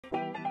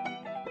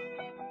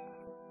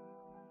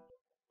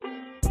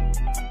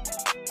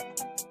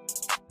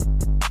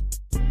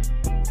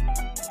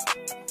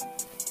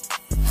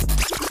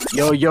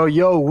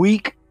Yo,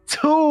 week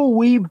 2,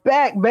 we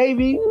back,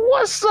 baby.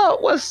 What's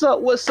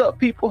up,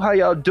 people? How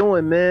y'all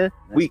doing, man?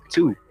 Week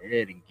 2. Go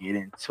ahead and get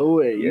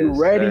into it. Yes, You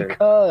ready,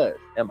 cuz?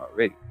 Am I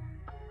ready?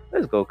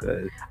 Let's go,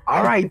 cuz.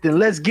 All right, then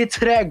let's get to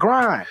that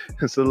grind.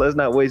 So let's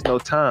not waste no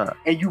time.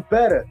 And you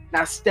better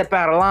not step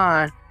out of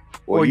line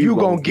or you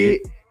gonna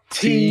get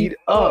teed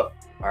up.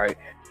 All right.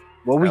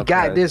 What we Okay.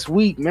 got this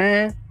week,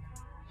 man?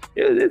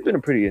 Yeah, it's been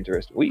a pretty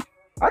interesting week.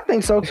 I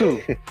think so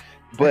too.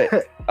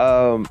 But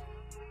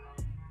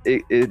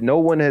no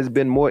one has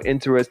been more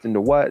interesting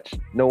to watch.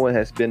 No one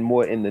has been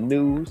more in the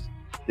news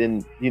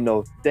than,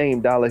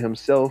 Dame Dollar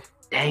himself.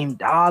 Dame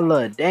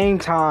Dollar, Dame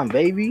time,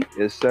 baby.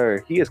 Yes,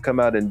 sir. He has come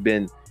out and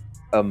been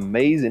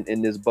amazing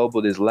in this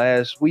bubble this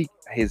last week.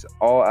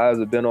 All eyes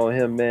have been on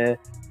him, man.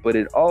 But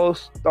it all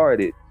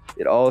started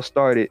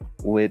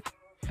with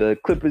the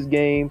Clippers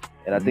game.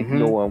 And I think you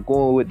know where I'm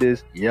going with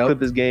this. Yep.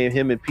 Clippers game,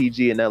 him and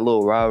PG and that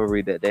little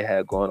rivalry that they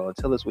had going on.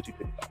 Tell us what you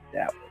think about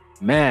that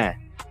one. Man,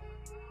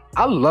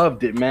 I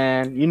loved it,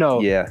 man.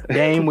 Yeah.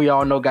 Dame, we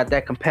all know, got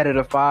that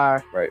competitive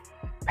fire. Right.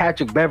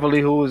 Patrick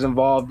Beverly, who was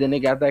involved in it,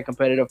 got that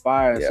competitive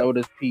fire, and so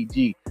does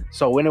PG.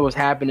 So when it was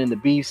happening, the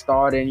beef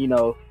started,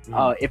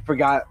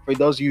 for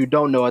those of you who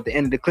don't know, at the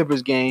end of the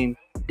Clippers game,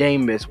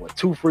 Dame missed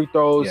 2 free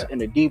throws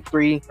and a deep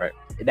 3. Right.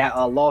 That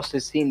lost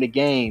his team the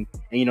game,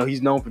 and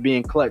he's known for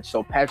being clutch.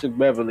 So Patrick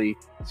Beverly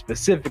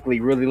specifically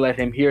really let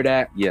him hear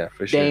that. Yeah,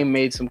 for sure. Dame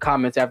made some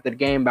comments after the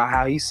game about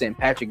how he sent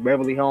Patrick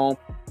Beverly home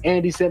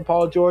and he sent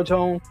Paul George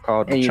home.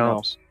 Called them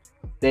chumps.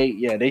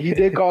 He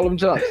did call them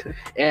chumps.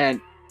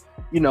 And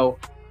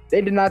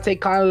they did not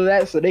take kindly to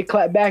that, so they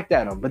clapped back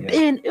at him. But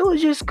then it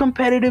was just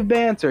competitive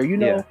banter,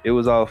 Yeah, it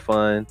was all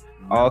fun,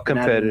 all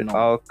competitive,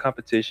 all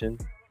competition,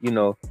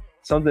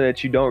 something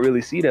that you don't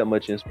really see that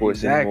much in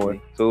sports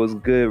anymore. So it was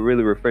good,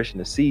 really refreshing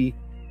to see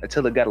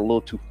until it got a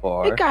little too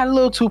far. It got a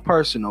little too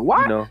personal.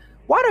 Why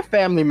do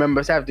family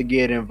members have to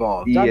get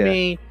involved? Yeah. I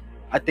mean,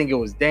 I think it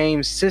was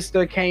Dame's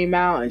sister came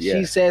out and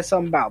she said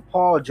something about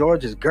Paul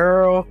George's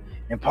girl.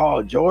 And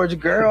Paul George's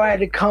girl had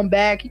to come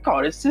back. He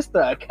called his sister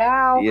a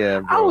cow. Yeah,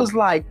 bro. I was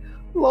like,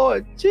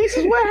 Lord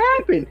Jesus, what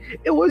happened?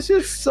 It was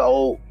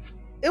so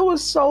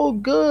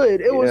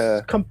good. It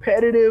was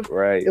competitive.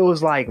 Right. It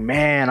was like,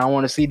 man, I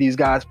want to see these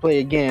guys play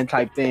again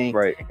type thing.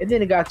 Right. And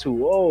then it got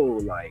to,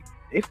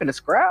 they finna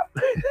scrap.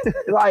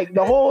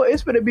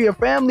 It's finna be a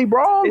family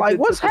brawl.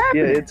 What's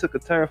happening? Yeah, it took a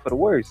turn for the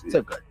worse. It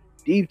took a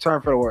deep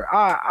turn for the worse.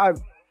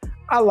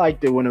 I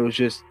liked it when it was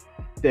just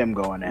them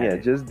going at it.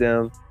 Yeah, just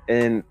them.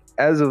 And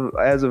as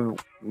of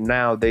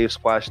now, they've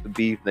squashed the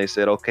beef. They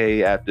said,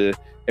 okay, after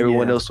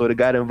everyone else sort of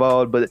got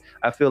involved, but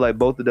I feel like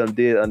both of them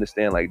did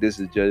understand, this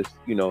is just,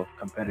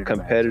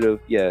 competitive.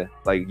 Yeah,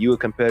 you a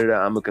competitor,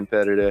 I'm a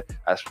competitor.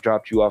 I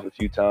dropped you off a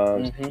few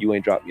times. You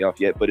ain't dropped me off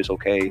yet, but it's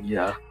okay.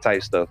 Yeah.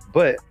 Type stuff.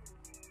 But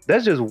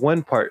that's just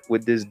one part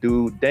with this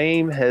dude.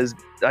 Dame has,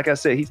 like I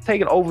said, he's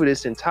taken over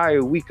this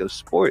entire week of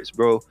sports,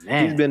 bro.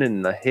 Man. He's been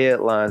in the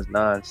headlines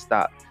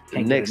nonstop.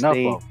 The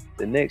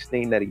next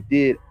thing that he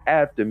did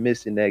after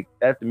missing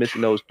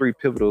those 3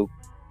 pivotal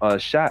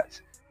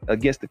shots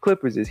against the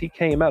Clippers is he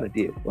came out and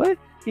did what?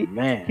 He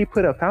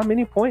put up how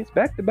many points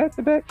back to back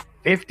to back?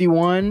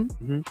 51.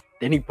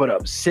 Then he put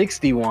up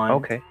 61.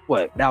 Okay.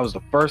 What? That was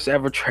the first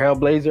ever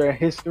Trailblazer in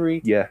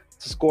history. Yeah.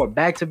 To score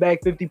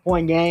back-to-back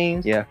 50-point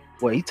games. Yeah.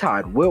 Well, he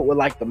tied Wilt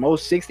with the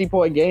most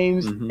 60-point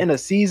games in a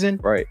season.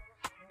 Right.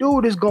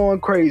 Dude is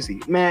going crazy,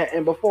 man.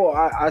 And before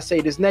I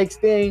say this next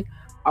thing,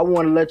 I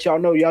want to let y'all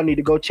know y'all need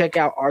to go check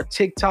out our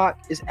TikTok.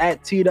 It's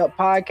at Teed Up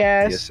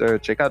Podcast. Yes, sir.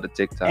 Check out the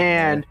TikTok.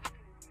 And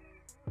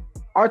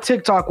our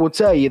TikTok will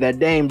tell you that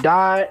Dame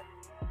died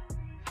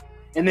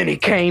and then he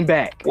came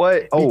back.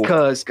 What?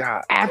 Because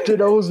after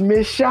those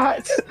missed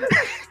shots,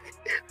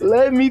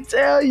 let me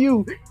tell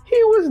you,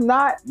 he was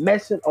not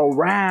messing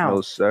around.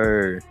 No,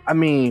 sir. I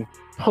mean,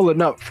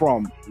 pulling up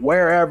from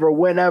wherever,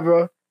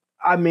 whenever.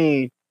 I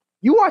mean,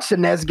 you watched the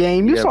Nets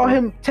game. You saw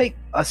him take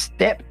a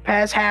step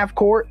past half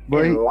court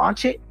and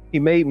launch it. He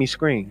made me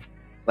scream.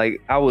 He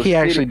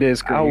actually did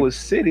scream. I was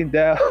sitting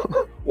down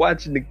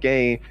watching the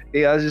game.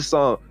 And I just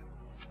saw him.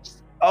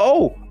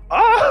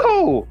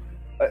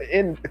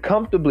 And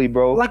comfortably,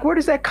 bro. Where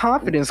does that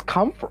confidence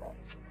come from?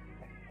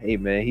 Hey,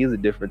 man, he's a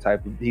different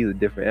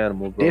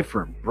animal, bro.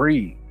 Different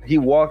breed. He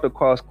walked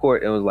across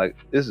court and was like,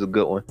 this is a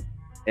good one.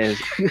 And,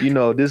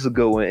 this is a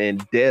good one.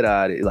 And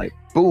dead-eyed it.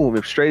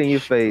 Boom, straight in your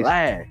face.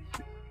 Flag.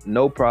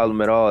 No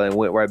problem at all. And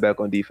went right back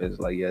on defense.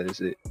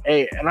 That's it.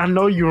 Hey, and I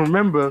know you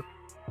remember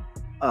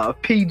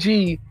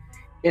PG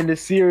in the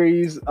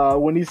series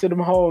when he sent him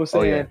home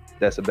saying,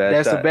 that's a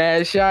bad shot. A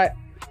bad shot.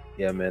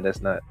 Yeah, man,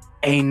 that's not.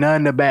 Ain't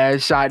nothing a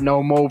bad shot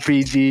no more,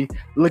 PG.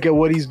 Look at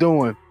what he's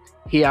doing.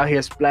 He out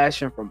here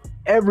splashing from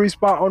every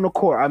spot on the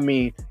court. I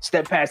mean,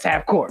 step past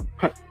half court.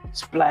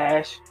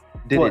 Splash.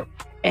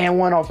 And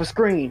one off a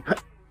screen.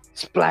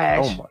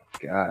 Splash. Oh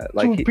my God.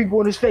 2 people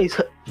in his face.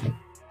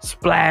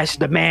 Splash.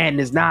 The man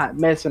is not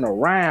messing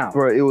around.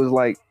 Bro, it was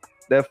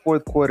that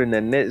fourth quarter in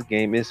the Nets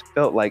game, it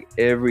felt like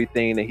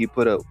everything that he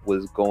put up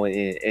was going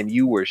in, and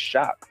you were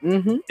shocked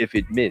if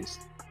it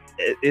missed.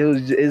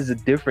 it's a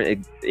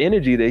different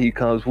energy that he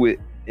comes with,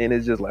 and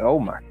it's just like, oh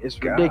my, it's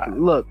God. ridiculous.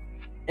 Look,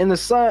 in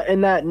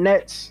that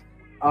Nets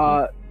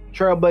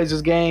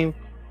Trailblazers game,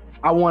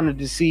 I wanted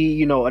to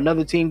see,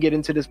 another team get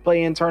into this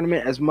play-in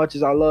tournament. As much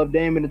as I love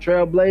Dame and the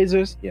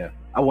Trailblazers,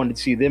 I wanted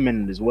to see them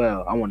in it as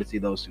well. I wanted to see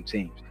those two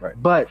teams. Right.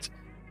 But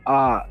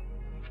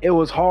it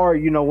was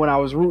hard, when I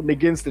was rooting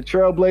against the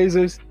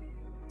Trailblazers,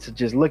 to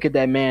just look at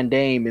that man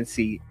Dame and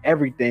see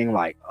everything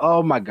like,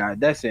 oh my God,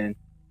 that's in.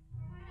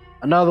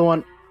 Another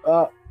one,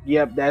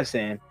 yep, that's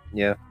in.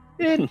 Yeah.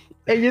 And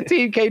your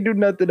team can't do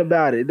nothing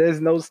about it.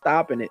 There's no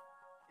stopping it.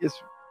 It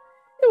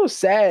was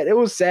sad. It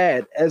was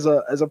sad as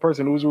a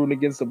person who was rooting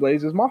against the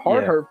Blazers. My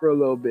heart hurt for a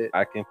little bit.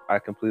 I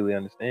completely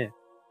understand.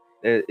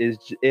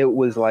 It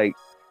was like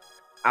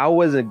I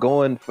wasn't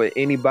going for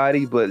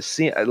anybody, but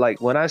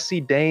when I see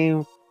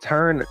Dame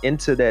turn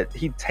into that,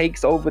 he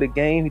takes over the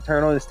game. He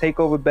turned on his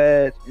takeover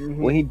badge.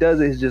 Mm-hmm. When he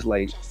does it, it's just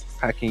like,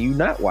 how can you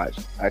not watch?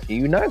 How can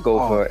you not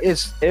go for it?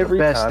 It's the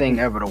best thing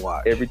ever to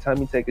watch. Every time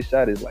you take a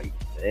shot, it's like,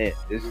 man,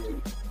 this is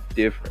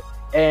different.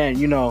 And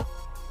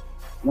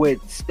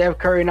with Steph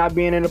Curry not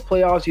being in the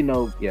playoffs,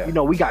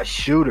 we got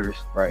shooters,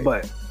 right?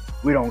 But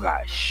we don't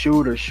got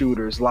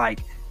shooters like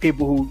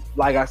people who,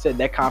 like I said,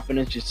 that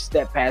confidence just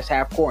step past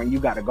half court and you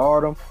got to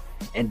guard them.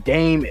 And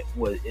Dame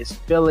is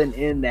filling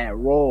in that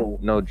role.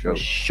 No joke.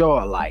 For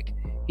sure. Like,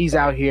 he's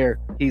out here.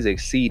 He's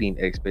exceeding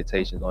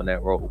expectations on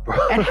that role, bro.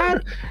 And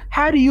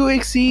how do you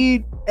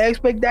exceed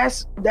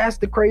That's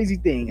the crazy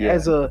thing. Yeah.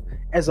 As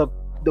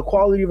the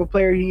quality of a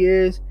player he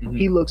is, mm-hmm.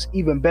 he looks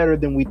even better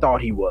than we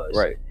thought he was.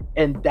 Right.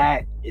 And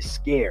that is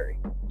scary.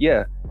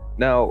 Yeah.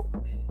 Now,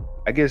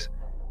 I guess,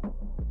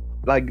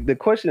 like, the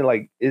question,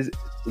 like, is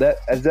that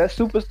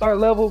superstar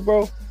level,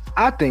 bro?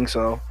 I think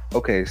so.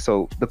 Okay,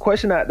 so the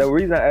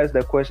reason I asked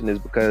that question is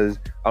because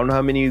I don't know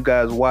how many of you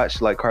guys watch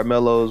like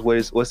Carmelo's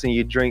What's in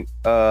Your Drink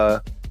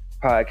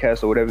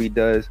podcast or whatever he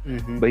does,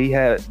 mm-hmm. but he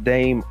had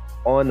Dame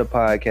on the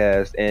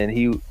podcast, and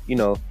he,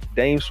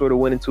 Dame sort of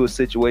went into a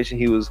situation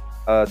he was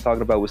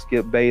talking about with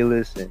Skip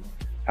Bayless, and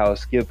how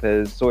Skip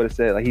has sort of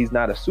said like he's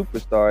not a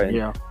superstar,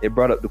 and it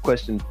brought up the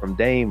question from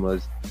Dame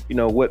was,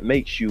 what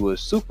makes you a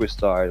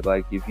superstar?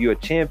 Like, if you're a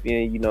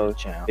champion,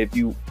 if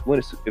you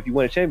win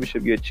a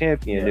championship, you're a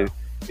champion. Yeah.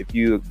 If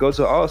you go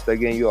to an All-Star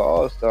game, you're an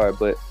All-Star.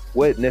 But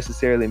what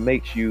necessarily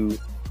makes you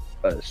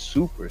a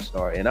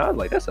superstar? And I was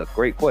like, that's a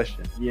great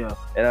question. Yeah.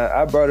 And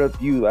I brought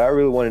up you. I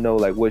really want to know,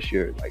 like, what's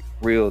your like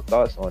real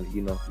thoughts on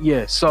it?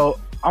 Yeah. So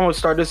I'm gonna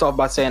start this off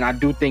by saying I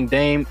do think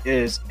Dame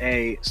is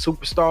a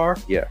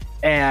superstar. Yeah.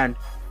 And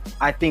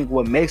I think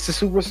what makes a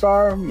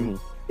superstar mm-hmm.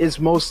 is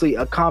mostly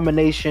a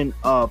combination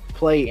of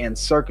play and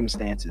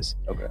circumstances.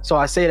 Okay. So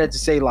I say that to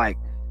say, like,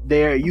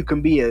 you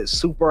can be a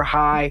super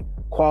high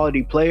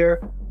quality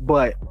player,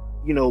 but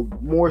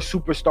more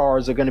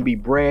superstars are going to be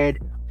bred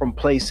from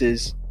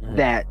places mm-hmm.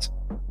 that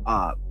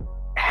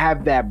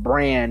have that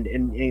brand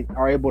and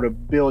are able to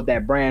build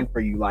that brand for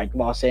you, like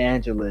Los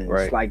Angeles,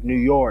 right. like New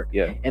York.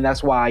 Yeah. And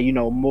that's why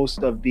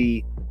most of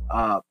the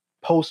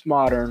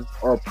postmodern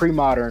or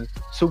pre-modern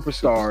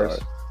superstars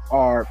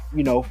are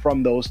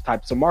from those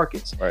types of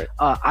markets. Right.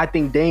 I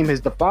think Dame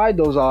has defied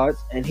those odds,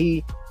 and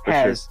he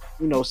has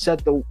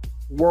set the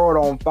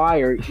world on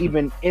fire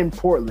even in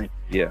Portland.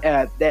 Yeah.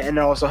 And it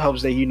also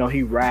helps that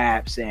he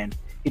raps and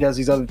he does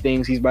these other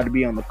things. He's about to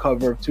be on the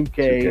cover of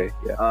 2K.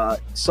 Yeah.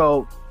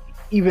 So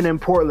even in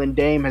Portland,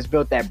 Dame has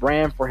built that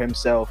brand for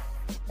himself,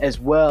 as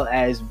well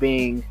as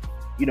being,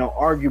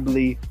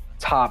 arguably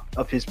top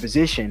of his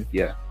position.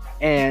 Yeah.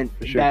 And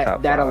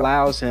that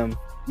allows him,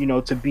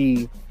 to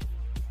be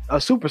a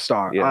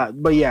superstar. Yeah.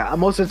 But yeah,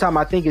 most of the time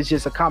I think it's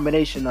just a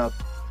combination of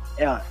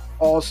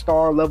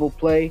all-star level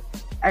play.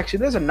 Actually,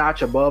 there's a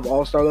notch above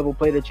all-star level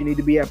play that you need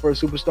to be at for a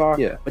superstar.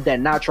 Yeah. But that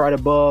notch right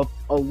above,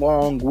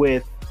 along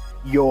with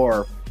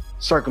your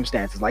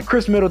circumstances. Like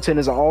Chris Middleton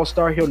is an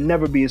all-star. He'll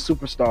never be a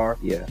superstar.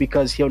 Yeah.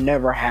 Because he'll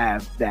never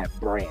have that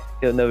brand.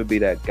 He'll never be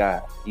that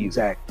guy.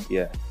 Exactly.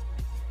 Yeah.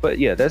 But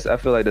yeah, I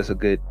feel like that's a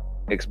good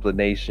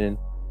explanation.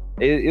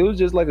 It was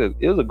just like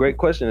it was a great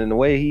question, and the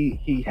way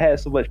he had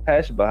so much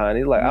passion behind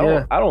it. Like,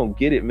 I don't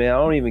get it, man. I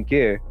don't even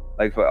care.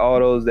 Like, for all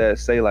those that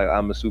say like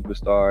I'm a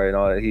superstar and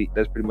all that,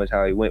 that's pretty much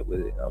how he went with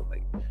it. I was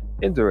like,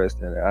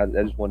 interesting. I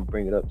just wanted to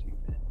bring it up to you,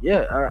 man.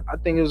 Yeah, I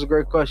think it was a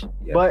great question.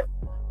 Yeah. But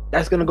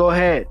that's gonna go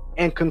ahead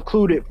and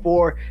conclude it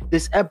for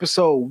this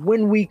episode.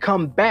 When we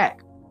come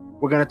back,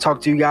 we're gonna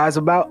talk to you guys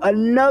about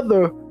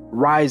another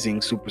rising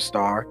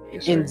superstar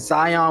in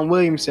Zion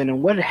Williamson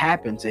and what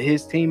happened to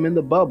his team in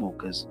the bubble.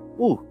 Because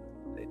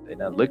they're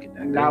not looking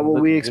at not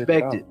what we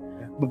expected.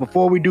 Yeah. But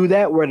before we do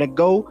that, we're gonna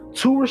go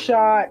to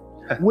Rashad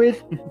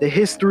with the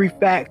history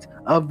fact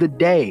of the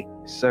day.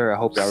 Sir, I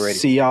hope y'all ready.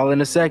 See y'all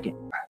in a second.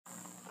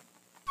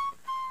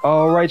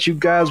 All right, you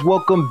guys,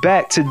 welcome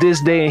back to This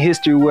Day in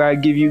History, where I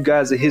give you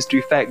guys a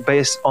history fact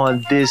based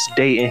on this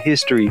day in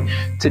history.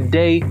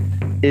 Today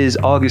is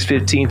August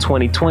 15,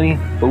 2020,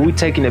 but we're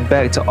taking it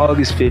back to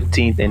August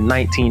 15th in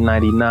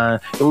 1999,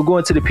 and we're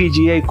going to the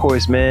PGA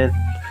course, man.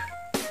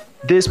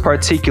 This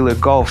particular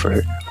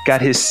golfer got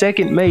his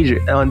second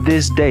major on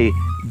this day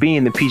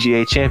being the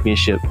PGA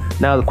Championship.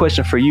 Now the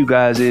question for you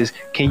guys is,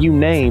 can you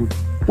name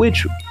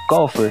which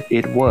golfer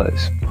it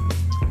was?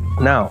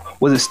 Now,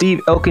 was it Steve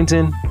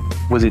Elkington?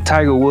 Was it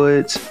Tiger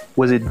Woods?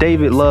 Was it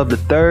David Love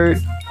III?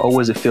 Or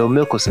was it Phil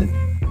Mickelson?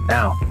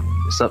 Now,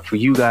 it's up for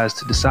you guys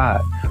to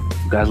decide.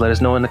 You guys let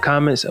us know in the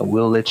comments and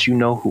we'll let you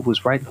know who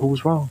was right and who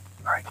was wrong.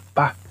 All right,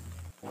 bye.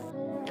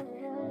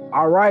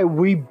 All right,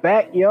 we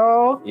back,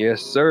 y'all.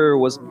 Yes, sir.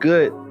 What's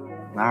good?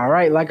 All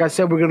right, like I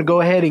said, we're going to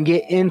go ahead and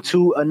get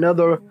into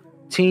another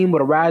team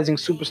with a rising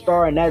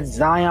superstar, and that's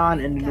Zion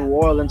and the New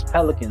Orleans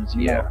Pelicans.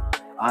 You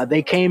know,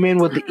 they came in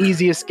with the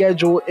easiest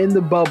schedule in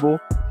the bubble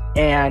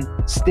and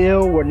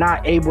still were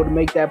not able to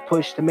make that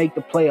push to make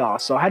the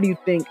playoffs. So how do you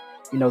think,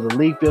 the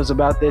league feels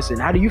about this, and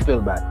how do you feel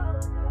about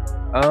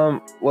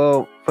it?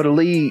 Well, for the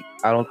league,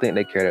 I don't think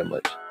they care that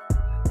much.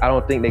 I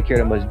don't think they care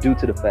that much due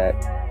to the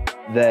fact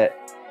that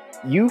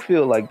you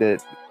feel like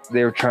that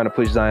they're trying to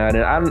push Zion,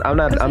 and I'm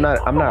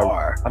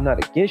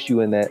not against you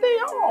in that. They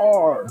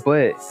are,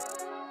 but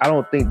I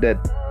don't think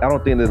that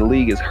the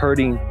league is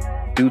hurting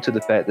due to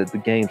the fact that the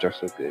games are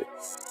so good.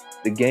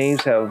 The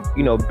games have,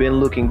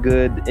 been looking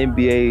good. The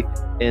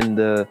NBA and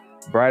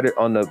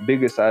on the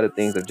bigger side of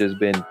things have just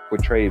been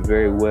portrayed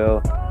very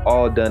well,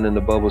 all done in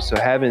the bubble. So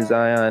having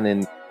Zion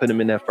and put him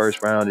in that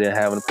first round and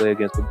having to play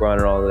against LeBron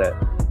and all of that,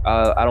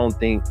 I don't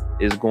think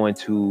is going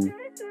to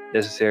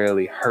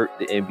necessarily hurt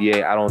the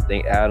NBA. I don't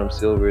think Adam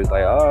Silver is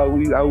like, I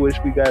wish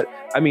we got.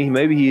 I mean,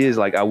 maybe he is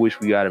like, I wish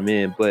we got him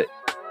in, but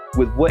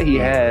with what he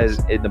has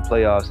in the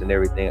playoffs and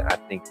everything, I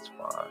think it's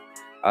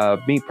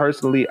fine. Me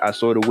personally, I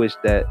sort of wish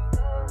they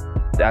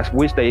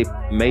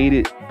made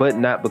it, but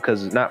not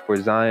for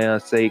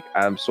Zion's sake.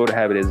 I'm sort of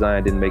happy that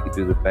Zion didn't make it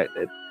due to the fact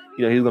that,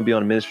 he was going to be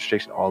on a minutes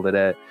restriction, all of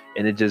that.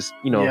 And it just,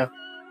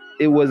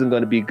 it wasn't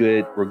going to be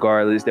good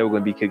regardless. They were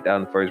going to be kicked out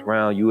in the first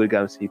round. You would have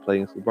gotten to see play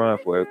against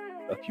LeBron for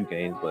a few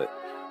games, but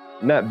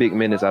not big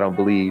minutes, I don't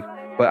believe.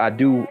 But I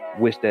do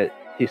wish that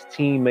his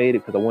team made it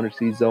because I wanted to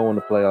see Zoe in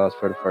the playoffs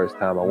for the first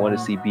time. I wanted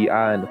to see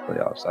B.I. in the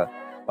playoffs,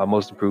 my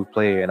most improved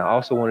player. And I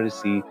also wanted to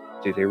see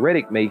J.J.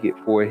 Redick make it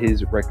for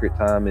his record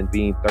time and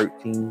being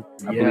 13.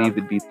 I believe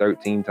it'd be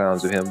 13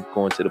 times of him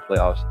going to the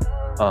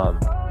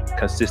playoffs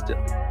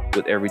consistently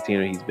with every team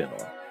that he's been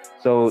on.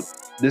 So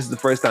this is the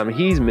first time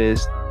he's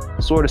missed.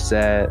 Sort of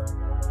sad.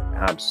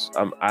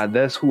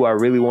 That's who I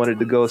really wanted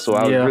to go. So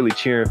I was really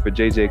cheering for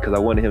JJ because I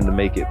wanted him to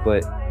make it,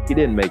 but he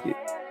didn't make it.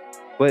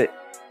 But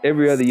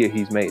every other year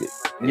he's made it.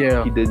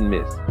 Yeah, he didn't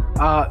miss.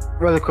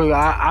 Really quick,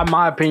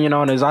 my opinion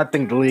on it is I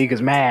think the league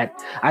is mad.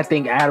 I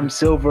think Adam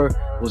Silver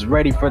was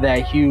ready for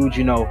that huge,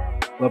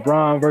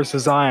 LeBron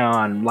versus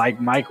Zion, like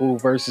Michael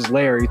versus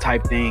Larry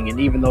type thing. And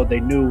even though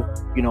they knew,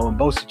 in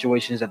both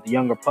situations that the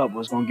younger pup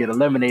was going to get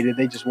eliminated,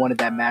 they just wanted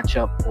that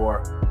matchup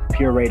for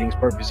pure ratings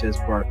purposes,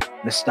 for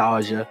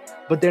nostalgia.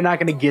 But they're not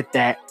going to get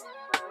that,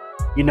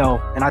 and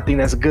I think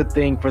that's a good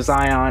thing for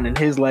Zion and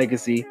his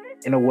legacy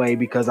in a way,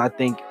 because I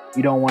think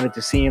you don't want it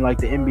to seem like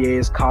the NBA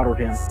has coddled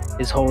him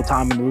his whole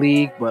time in the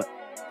league. But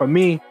for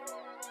me,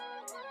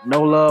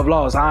 no love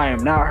lost. I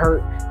am not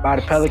hurt by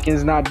the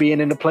Pelicans not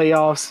being in the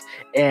playoffs.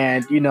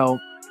 And,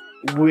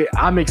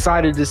 I'm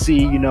excited to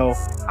see,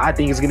 I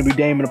think it's going to be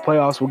Dame in the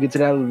playoffs. We'll get to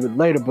that a little bit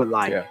later. But,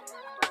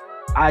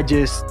 I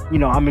just,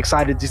 I'm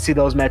excited to see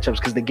those matchups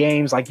because the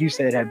games, like you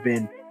said, have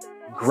been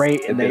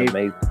great. And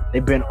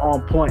they've been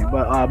on point.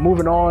 But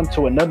moving on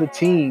to another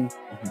team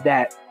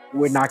that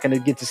we're not going to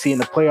get to see in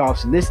the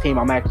playoffs. And this team,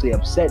 I'm actually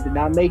upset did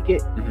not make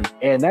it.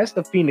 And that's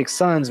the Phoenix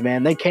Suns,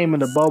 man. They came in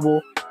the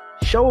bubble,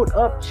 showed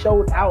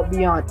out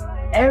beyond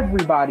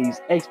everybody's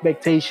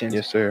expectations.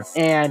 Yes, sir.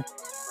 And,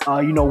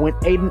 went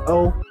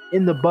 8-0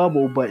 in the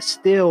bubble, but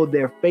still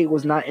their fate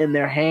was not in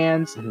their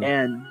hands.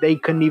 And they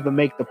couldn't even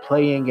make the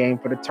play-in game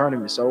for the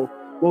tournament. So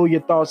what were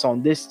your thoughts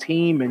on this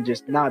team and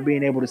just not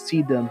being able to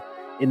see them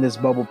in this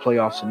bubble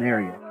playoff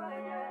scenario?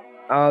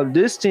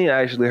 This team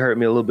actually hurt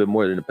me a little bit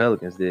more than the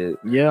Pelicans did.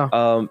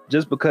 Yeah.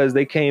 Just because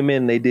they came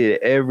in, they did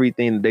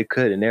everything that they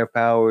could in their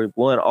power,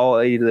 won all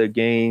 8 of their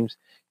games,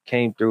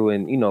 came through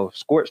and,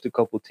 scorched a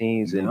couple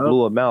teams and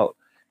blew them out,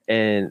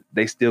 and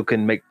they still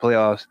couldn't make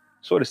playoffs.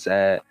 Sort of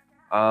sad.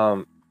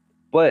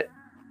 But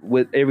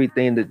with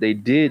everything that they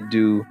did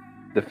do,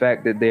 the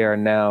fact that they are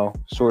now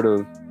sort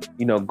of,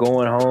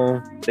 going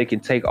home, they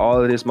can take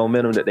all of this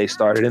momentum that they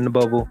started in the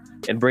bubble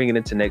and bring it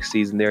into next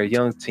season. They're a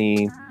young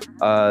team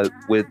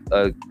with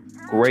a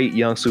great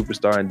young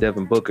superstar in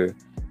Devin Booker.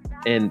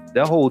 And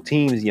the whole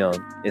team's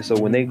young. And so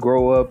when they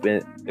grow up,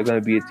 and they're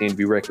going to be a team to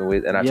be reckoned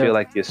with. And I feel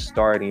like it's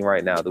starting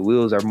right now. The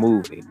wheels are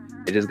moving.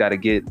 They just got to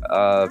get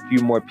a few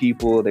more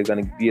people. They're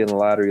going to be in the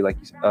lottery. Like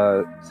you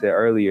said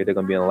earlier, they're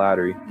going to be in the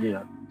lottery.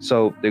 Yeah.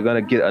 So they're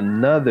going to get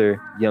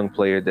another young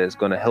player that's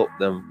going to help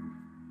them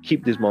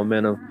keep this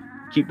momentum,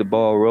 keep the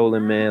ball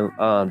rolling, man.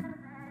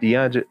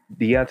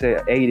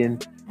 Deontay Ayton,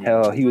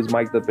 hell, he was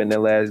mic'd up in their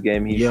last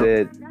game. He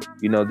said,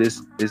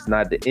 this is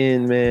not the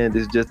end, man.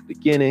 This is just the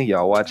beginning.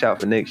 Y'all watch out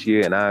for next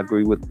year. And I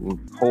agree with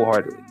him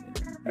wholeheartedly.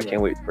 I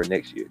can't wait for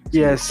next year.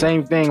 Yeah,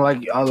 same thing.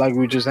 Like we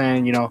were just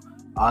saying,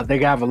 They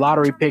have a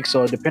lottery pick,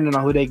 so depending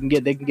on who they can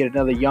get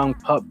another young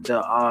pup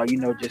to,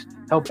 just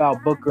help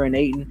out Booker and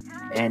Ayton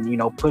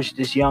and, push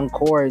this young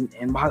core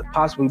and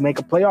possibly make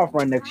a playoff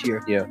run next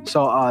year. Yeah.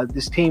 So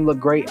this team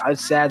looked great.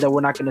 It's sad that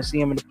we're not going to see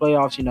them in the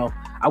playoffs.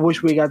 I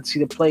wish we got to see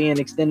the play-in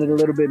extended a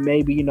little bit,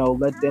 maybe,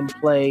 let them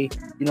play,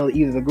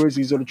 either the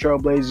Grizzlies or the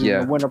Trailblazers.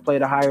 Yeah. The winner play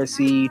the higher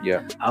seed.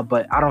 Yeah.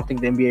 But I don't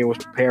think the NBA was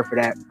prepared for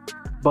that.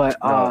 But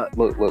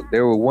look,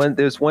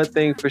 there's one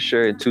thing for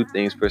sure and two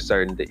things for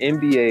certain. The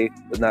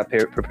NBA was not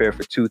prepared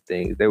for two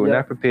things. They were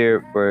not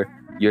prepared for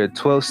your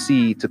 12th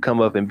seed to come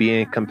up and be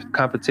in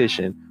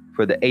competition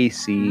for the A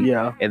seed.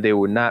 Yeah. And they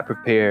were not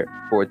prepared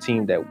for a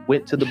team that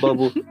went to the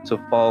bubble to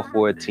fall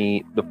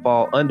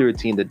under a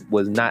team that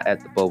was not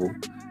at the bubble.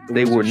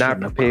 They were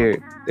not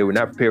prepared. They were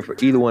not prepared for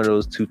either one of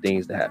those two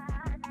things to happen.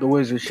 The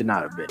Wizards should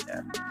not have been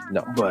there.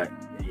 No. But,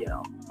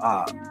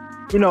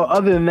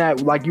 other than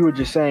that, like you were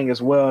just saying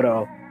as well,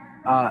 though,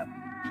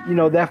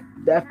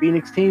 that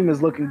Phoenix team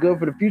is looking good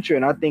for the future.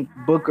 And I think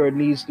Booker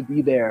needs to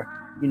be there,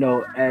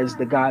 as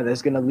the guy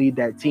that's going to lead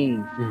that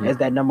team, as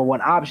that number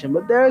one option.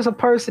 But there is a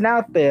person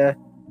out there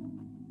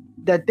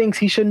that thinks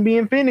he shouldn't be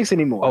in Phoenix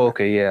anymore. Oh,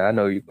 okay. Yeah, I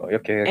know you.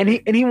 Okay.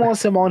 And he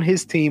wants him on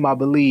his team, I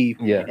believe.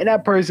 Yeah. And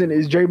that person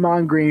is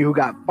Draymond Green, who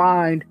got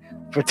fined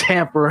for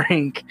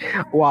tampering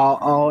while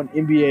on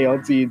NBA on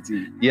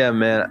TNT. Yeah,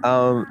 man.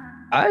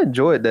 I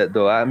enjoyed that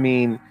though. I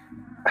mean,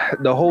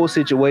 the whole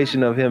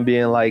situation of him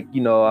being like,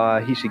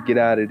 he should get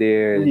out of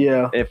there.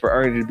 And for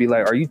Ernie to be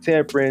like, "Are you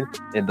tampering?"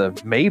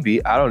 And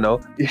maybe, I don't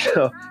know.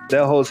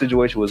 That whole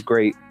situation was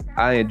great.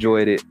 I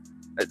enjoyed it.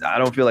 I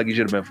don't feel like he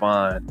should have been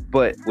fined.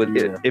 But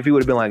if he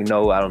would have been like,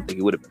 no, I don't think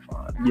he would have been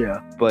fined.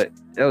 Yeah. But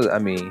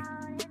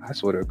I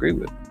sort of agree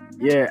with it.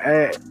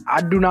 Yeah,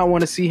 I do not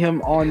want to see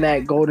him on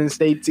that Golden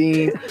State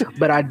team,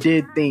 but I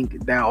did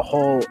think that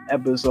whole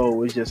episode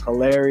was just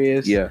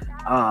hilarious. Yeah.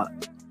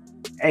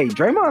 Hey,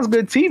 Draymond's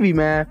good TV,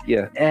 man.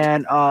 Yeah.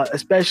 And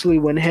especially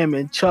when him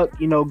and Chuck,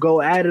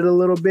 go at it a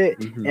little bit.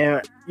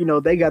 And,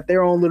 they got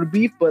their own little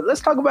beef. But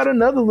let's talk about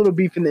another little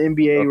beef in the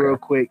NBA real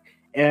quick.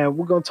 And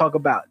we're going to talk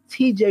about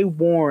TJ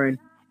Warren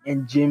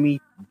and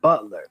Jimmy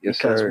Butler. Yes,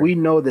 because sir. we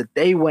know that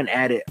they went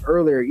at it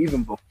earlier,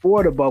 even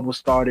before the bubble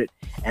started.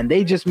 And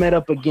they just met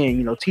up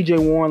again. TJ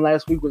Warren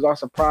last week was our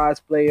surprise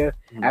player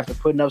after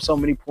putting up so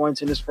many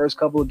points in his first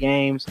couple of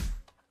games.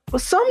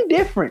 But something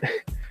different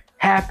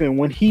happened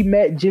when he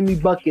met Jimmy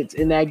Buckets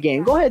in that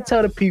game. Go ahead and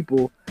tell the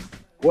people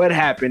what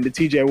happened to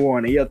TJ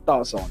Warren and your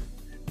thoughts on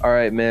it. All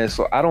right, man.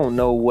 So I don't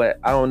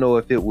know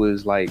if it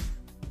was like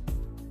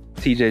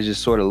TJ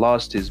just sort of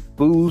lost his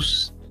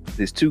boost,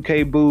 his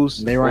 2K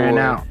boost. They ran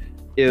out.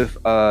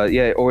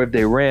 Or if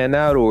they ran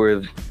out, or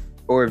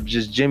if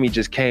just Jimmy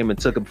just came and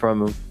took him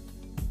from him.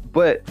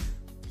 But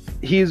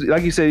he's,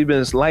 like you said, he's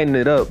been lighting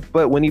it up.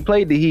 But when he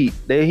played the Heat,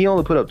 he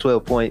only put up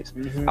 12 points.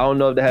 I don't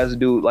know if that has to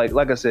do,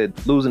 like I said,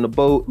 losing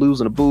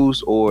the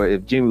boost, or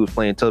if Jimmy was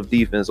playing tough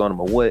defense on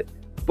him or what.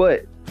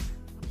 But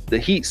the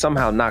Heat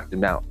somehow knocked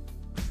him out.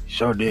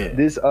 Sure did.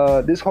 This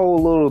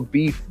whole little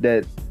beef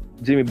that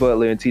Jimmy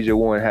Butler and TJ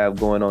Warren have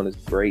going on is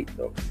great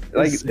though.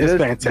 It's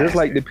fantastic. Just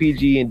like the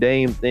PG and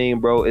Dame thing,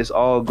 bro. It's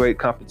all great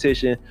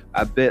competition.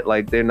 I bet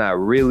they're not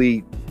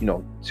really,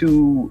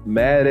 too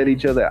mad at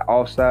each other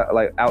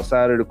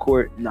outside of the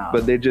court. Nah.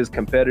 But they're just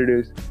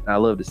competitors. And I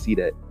love to see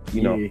that.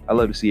 I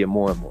love to see it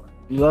more and more.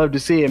 You love to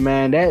see it,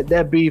 man.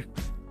 That beef,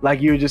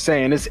 like you were just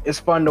saying, it's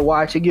fun to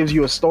watch. It gives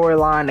you a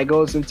storyline that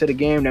goes into the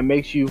game that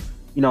makes you,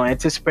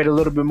 anticipate a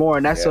little bit more.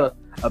 And that's a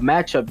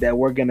matchup that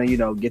we're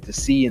gonna, get to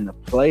see in the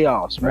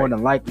playoffs more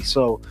than likely.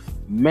 So,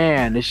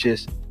 man, it's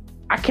just,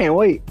 I can't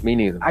wait. Me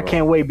neither. Bro. I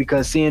can't wait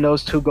because seeing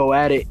those two go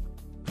at it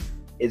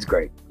is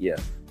great. Yeah.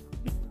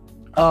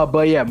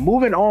 But yeah,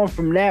 moving on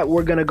from that,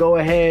 we're gonna go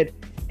ahead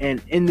and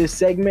end this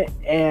segment,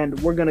 and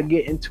we're gonna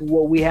get into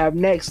what we have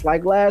next.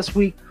 Like last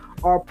week,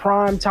 our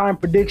primetime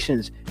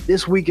predictions.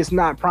 This week it's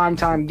not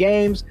primetime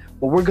games,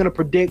 but we're gonna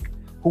predict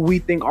who we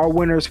think our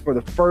winners for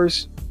the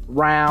first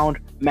round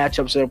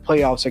matchups of the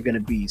playoffs are gonna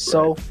be.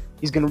 So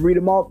he's gonna read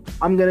them all.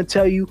 I'm gonna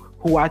tell you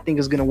who I think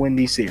is gonna win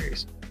these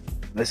series.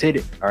 Let's hit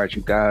it. All right,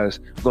 you guys.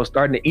 We're going to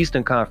start in the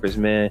Eastern Conference,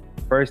 man.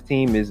 First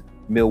team is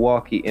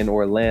Milwaukee and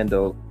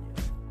Orlando.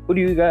 Who do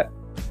you got?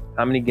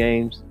 How many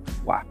games?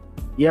 Why?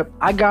 Yep,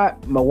 I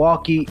got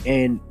Milwaukee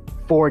in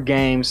 4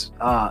 games.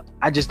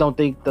 I just don't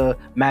think the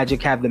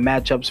Magic have the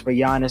matchups for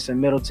Giannis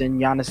and Middleton.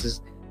 Giannis is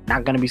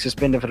not going to be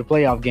suspended for the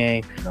playoff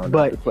game,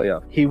 but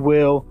he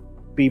will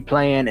be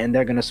playing, and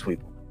they're going to sweep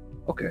him.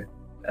 Okay.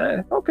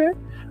 Okay.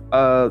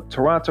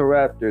 Toronto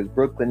Raptors,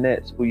 Brooklyn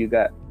Nets. Who you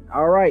got?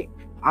 All right.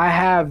 I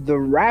have the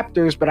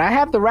Raptors, but I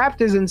have the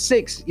Raptors in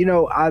 6.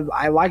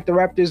 I like the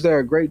Raptors. They're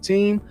a great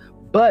team,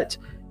 but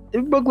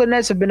the Brooklyn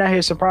Nets have been out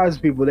here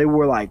surprising people. They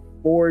were like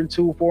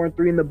 4-2,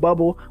 4-3 in the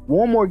bubble.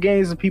 Won more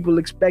games than people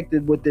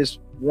expected with this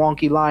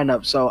wonky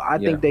lineup. So I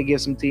think they give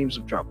some teams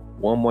some trouble.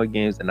 Won more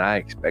games than I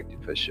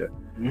expected for sure.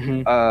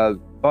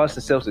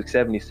 Boston Celtics,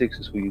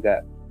 76ers. Who you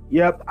got?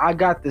 Yep, I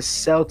got the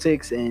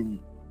Celtics in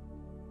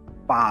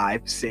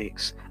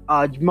 5-6.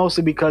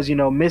 Mostly because,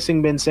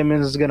 missing Ben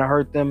Simmons is going to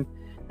hurt them.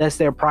 that's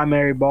their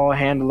primary ball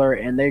handler,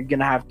 and they're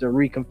gonna have to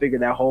reconfigure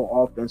that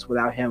whole offense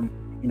without him,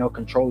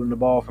 controlling the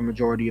ball for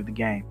majority of the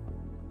game.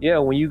 Yeah,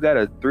 when you got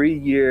a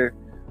 3-year,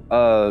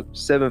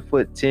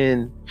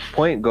 7'10"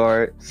 point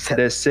guard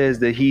that says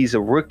that he's a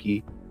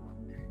rookie,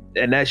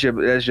 and that's your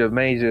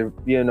major,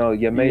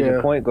 your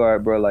major point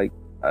guard, bro. Like,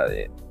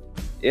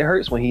 it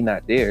hurts when he's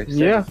not there.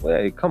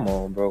 Like, come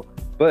on, bro.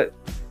 But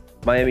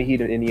Miami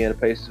Heat and Indiana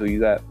Pacers, who you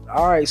got?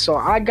 All right, so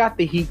I got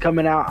the Heat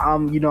coming out.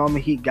 I'm a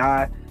Heat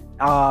guy,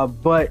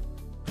 but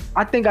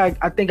I think I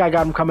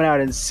got him coming out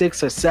in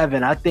 6 or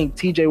 7. I think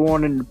T.J.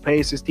 Warren and the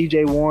Pacers,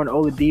 T.J. Warren,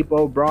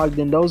 Oladipo,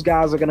 Brogdon, those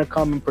guys are going to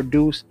come and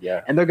produce,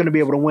 and they're going to be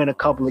able to win a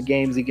couple of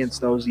games against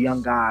those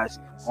young guys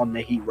on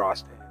the Heat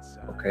roster.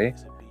 Okay.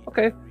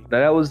 Now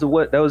that was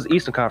the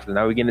Eastern Conference.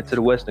 Now we're getting into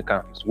the Western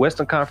Conference.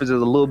 Western Conference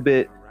is a little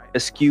bit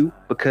askew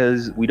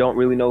because we don't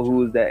really know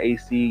who is that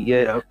AC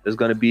yet. Yep. It's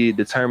going to be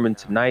determined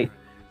tonight.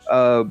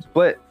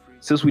 But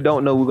since we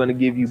don't know, we're going to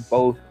give you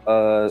both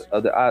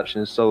other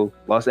options. So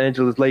Los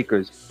Angeles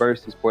Lakers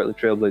versus Portland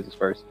Trailblazers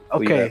first.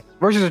 Okay,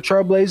 versus the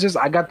Trailblazers,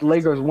 I got the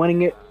Lakers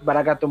winning it, but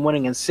I got them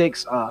winning in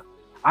 6.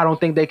 I don't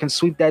think they can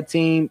sweep that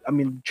team. I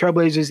mean,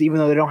 Trailblazers, even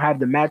though they don't have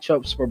the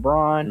matchups for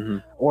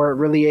Bron or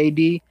really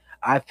AD,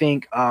 I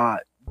think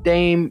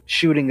Dame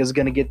shooting is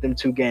going to get them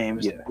 2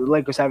 games. Yeah. The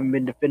Lakers haven't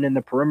been defending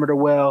the perimeter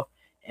well,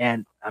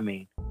 and I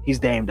mean, he's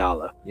Dame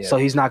Dollar, so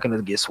he's not going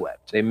to get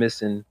swept. They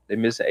missing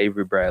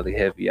Avery Bradley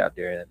heavy out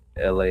there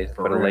in LA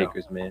for the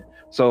Lakers, man.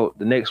 So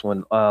the next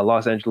one,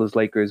 Los Angeles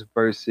Lakers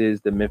versus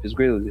the Memphis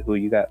Grizzlies. Who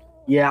you got?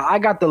 Yeah, I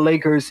got the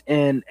Lakers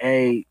in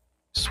a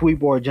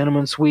sweep or a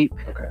gentleman sweep.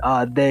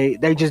 Okay.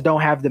 They just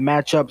don't have the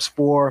matchups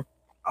for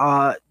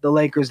the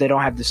Lakers. They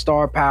don't have the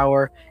star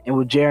power, and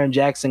with Jaren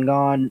Jackson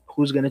gone,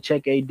 who's going to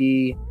check AD?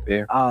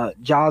 Fair.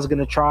 Ja's going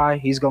to try.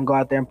 He's going to go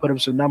out there and put up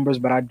some numbers,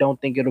 but I don't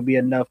think it'll be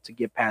enough to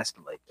get past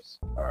the Lakers.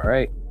 All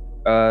right.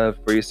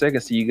 For your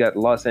second seed, you got the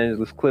Los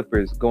Angeles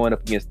Clippers going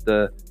up against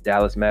the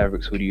Dallas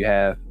Mavericks. Who do you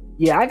have?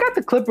 Yeah, I got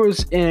the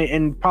Clippers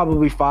in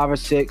probably 5 or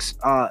 6.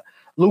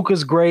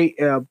 Luka's great.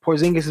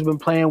 Porzingis has been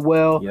playing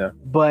well,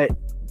 but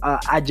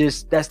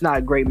that's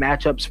not great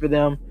matchups for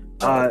them.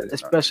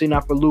 Especially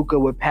not for Luka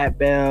with Pat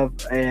Bev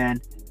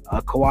and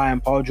Kawhi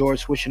and Paul George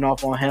switching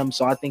off on him.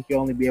 So I think he'll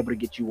only be able to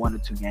get you 1 or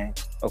 2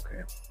 games.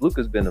 Okay.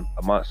 Luka's been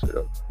a monster,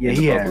 though. Yeah,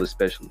 he has.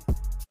 Especially.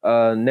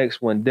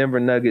 Next one, Denver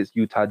Nuggets,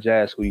 Utah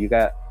Jazz. Who you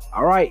got?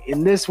 All right.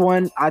 In this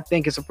one, I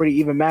think it's a pretty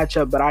even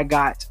matchup, but I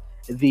got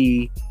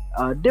the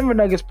Denver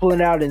Nuggets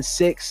pulling out in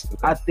 6. Okay.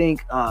 I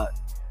think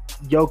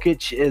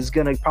Jokic is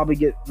going to probably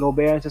get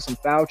Gobert into some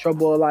foul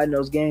trouble a lot in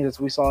those games, as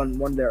we saw in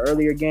one of their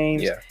earlier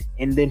games. Yeah.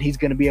 And then he's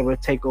going to be able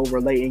to take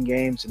over late in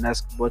games, and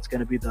that's what's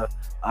going to be the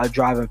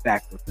driving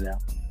factor for them.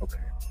 Okay.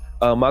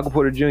 Michael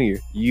Porter Jr.,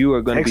 you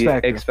are going to be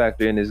an X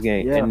factor in this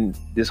game, in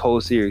this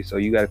whole series. So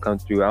you got to come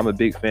through. I'm a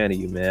big fan of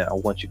you, man. I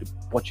want you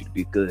to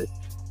be good.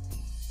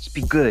 Just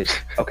be good.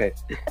 Okay.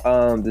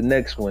 The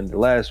next one, the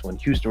last one,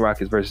 Houston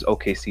Rockets versus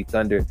OKC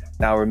Thunder.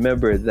 Now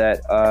remember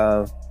that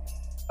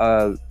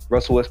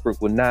Russell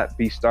Westbrook will not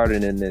be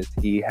starting in this.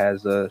 He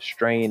has a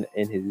strain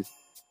in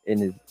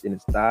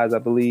his thighs, I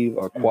believe,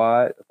 or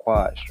a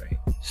quad strain.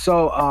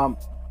 So,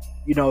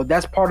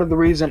 that's part of the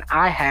reason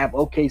I have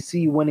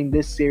OKC winning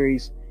this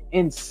series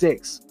in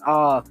 6.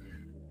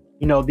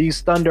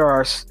 These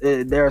Thunder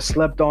they're a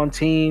slept-on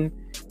team,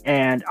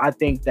 and I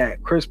think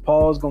that Chris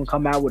Paul is going to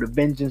come out with a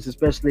vengeance,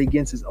 especially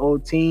against his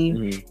old team.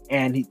 Mm-hmm.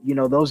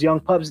 And those young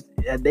pups,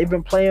 they've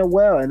been playing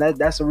well, and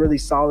that's a really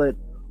solid,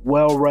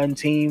 well-run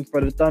team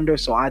for the Thunder.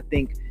 So I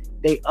think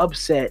they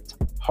upset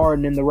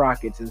Harden and the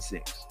Rockets in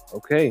 6.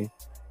 Okay.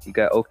 You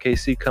got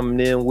OKC coming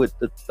in with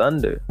the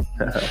Thunder.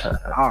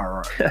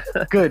 All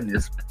right.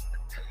 Goodness.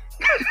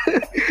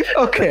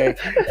 Okay.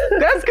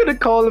 That's going to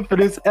call it for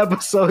this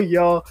episode,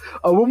 y'all.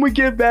 When we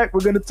get back, we're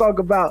going to talk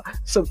about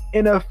some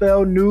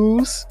NFL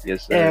news.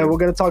 Yes, sir. And we're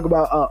going to talk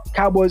about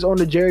Cowboys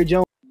owner Jerry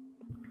Jones.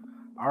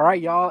 All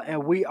right, y'all,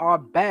 and we are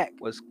back.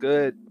 What's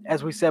good?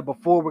 As we said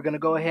before, we're going to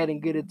go ahead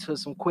and get into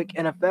some quick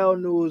NFL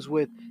news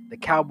with the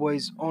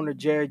Cowboys owner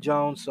Jerry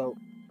Jones. So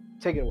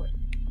take it away.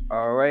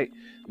 All right.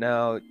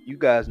 Now, you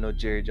guys know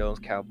Jerry Jones,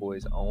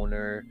 Cowboys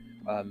owner,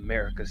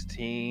 America's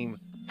team.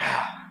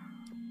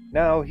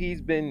 Now, he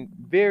has been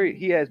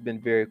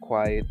very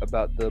quiet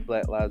about the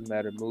Black Lives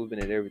Matter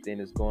movement and everything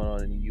that's going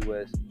on in the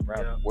U.S.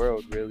 around the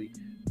world, really.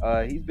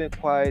 He's been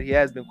quiet. He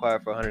has been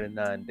quiet for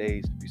 109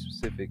 days, to be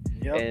specific.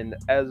 Yep. And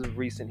as of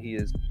recent, he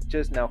has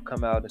just now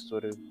come out and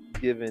sort of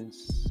given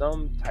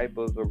some type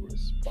of a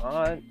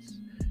response.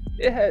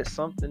 It had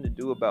something to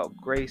do about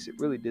grace. It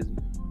really didn't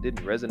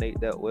resonate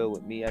that well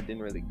with me. I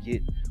didn't really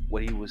get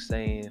what he was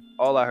saying.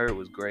 All I heard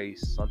was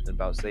grace, something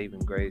about saving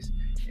grace.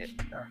 And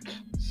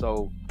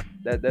so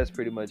that's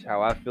pretty much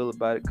how I feel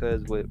about it.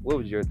 Cuz what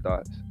was your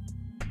thoughts?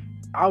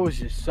 I was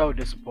just so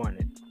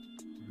disappointed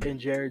in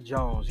Jerry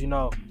Jones.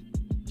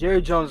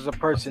 Jerry Jones is a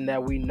person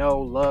that we know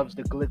loves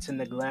the glitz and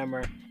the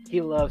glamour.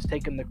 He loves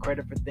taking the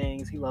credit for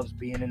things. He loves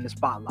being in the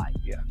spotlight.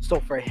 Yeah. So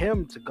for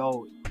him to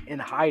go in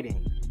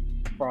hiding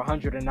for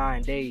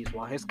 109 days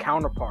while his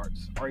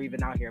counterparts are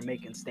even out here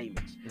making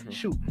statements.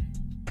 Shoot,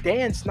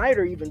 Dan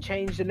Snyder even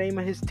changed the name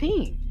of his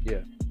team.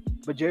 Yeah.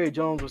 But Jerry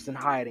Jones was in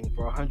hiding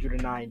for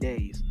 109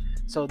 days.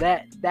 So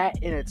that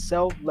in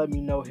itself let me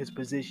know his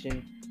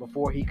position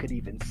before he could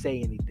even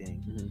say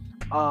anything.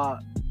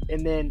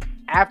 And then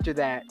after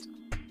that,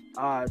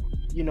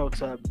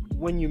 to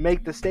when you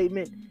make the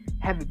statement,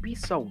 have it be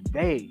so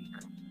vague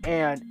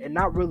and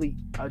not really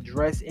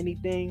address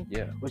anything,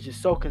 which is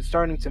so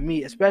concerning to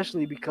me,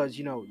 especially because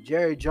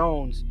Jerry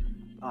Jones,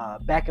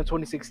 back in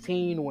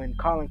 2016 when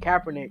Colin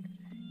Kaepernick,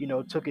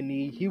 took a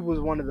knee, he was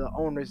one of the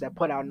owners that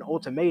put out an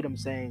ultimatum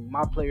saying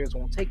my players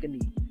won't take a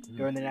knee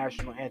during the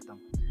national anthem.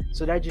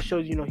 So that just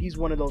shows, he's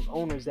one of those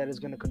owners that is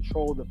going to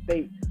control the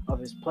fate of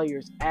his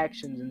players'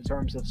 actions in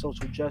terms of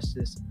social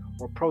justice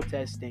or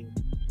protesting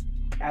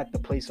at the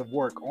place of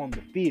work on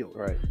the field.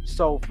 Right.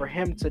 So for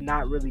him to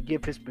not really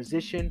give his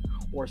position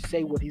or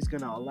say what he's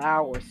going to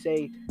allow or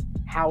say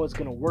how it's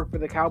going to work for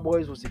the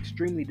Cowboys was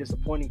extremely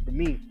disappointing for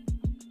me,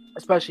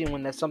 especially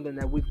when that's something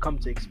that we've come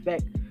to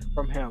expect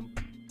from him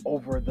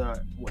over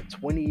the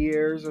 20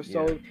 years or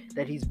so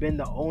that he's been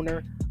the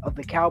owner of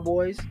the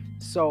Cowboys.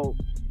 So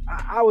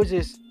I was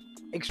just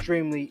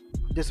extremely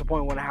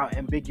disappointed with how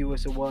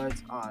ambiguous it was.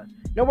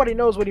 Nobody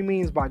knows what he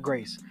means by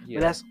grace, but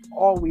that's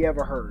all we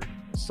ever heard.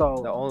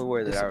 So the only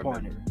word that I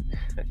remember,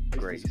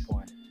 grace,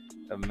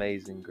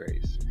 amazing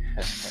grace.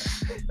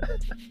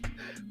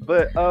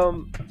 But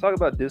talk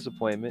about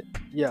disappointment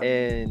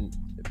and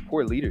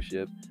poor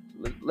leadership.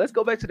 Let's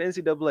go back to the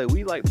NCAA.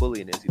 We like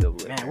bullying the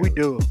NCAA. Man, we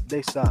do.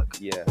 They suck.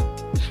 Yeah,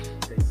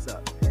 they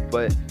suck.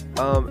 But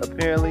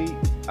apparently,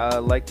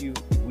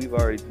 we've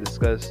already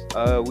discussed.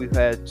 We've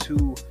had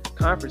 2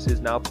 conferences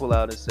now pull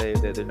out and say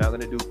that they're not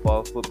going to do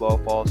fall football,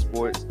 fall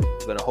sports.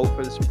 We're going to hope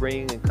for the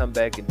spring and come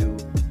back and do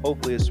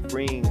hopefully a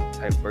spring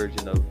type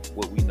version of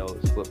what we know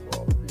as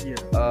football.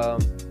 Yeah.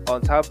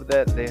 On top of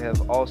that, they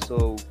have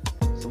also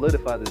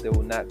solidified that there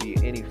will not be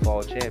any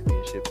fall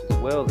championships as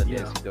well in the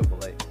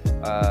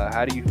NCAA.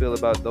 How do you feel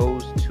about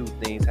those 2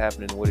 things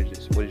happening? What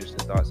is your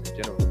thoughts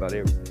in general about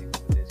everything in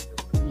the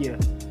NCAA?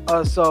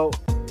 Yeah. So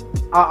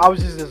I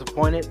was just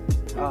disappointed.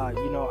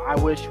 I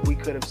wish we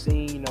could have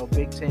seen,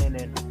 Big Ten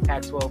and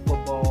Pac-12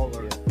 football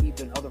or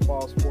even other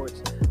fall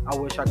sports. I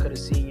wish I could have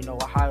seen,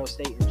 Ohio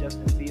State and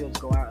Justin Fields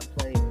go out and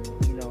play,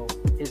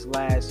 his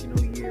last,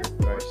 year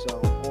or so.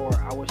 Or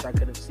I wish I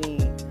could have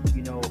seen,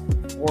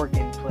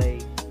 Oregon play,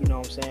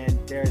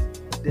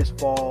 this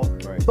fall.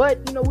 Right. But,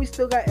 we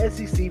still got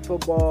SEC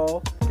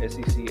football.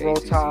 SEC, Roll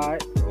ACC,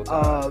 Tide.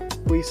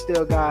 We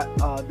still got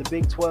the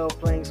Big 12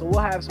 playing, so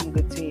we'll have some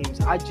good teams.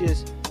 I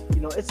just,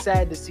 it's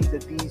sad to see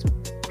that these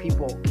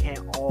people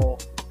can't all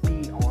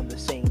be on the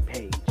same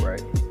page.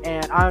 Right.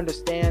 And I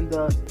understand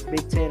the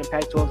Big 10 and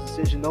Pac-12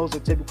 decision. Those are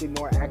typically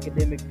more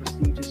academic,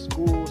 prestigious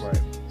schools.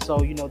 Right. So,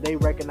 they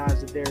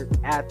recognize that their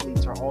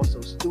athletes are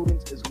also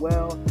students as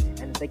well,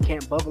 and that they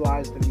can't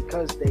bubbleize them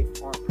because they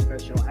aren't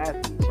professional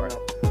athletes. Right.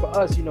 For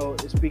us,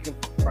 speaking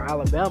for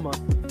Alabama,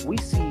 we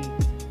see,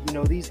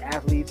 these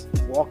athletes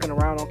walking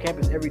around on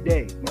campus every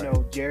day.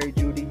 Jerry,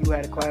 Judy, you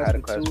had a class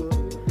with Tua.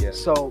 Yeah.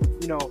 So,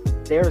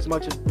 they're as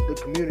much of the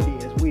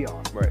community as we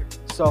are. Right.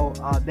 So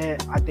then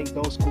I think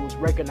those schools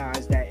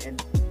recognized that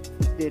and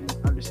didn't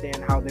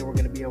understand how they were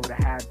going to be able to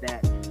have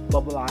that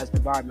bubbleized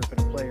environment for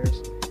the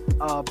players.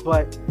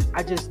 But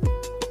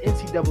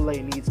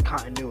NCAA needs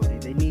continuity.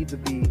 They need to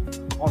be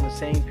on the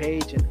same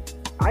page, and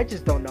I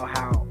just don't know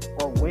how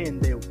or when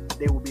they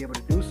will be able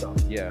to do so.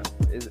 Yeah,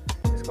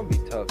 it's gonna be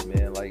tough,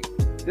 man. Like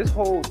this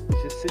whole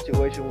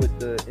situation with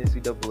the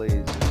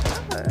NCAA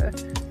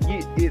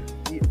is,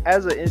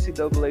 as an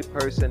NCAA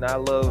person, I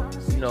love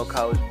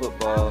college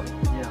football.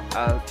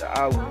 Yeah,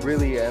 I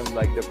really am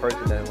like the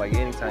person that like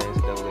anytime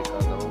NCAA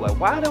comes, I'm like,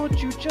 why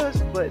don't you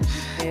just? But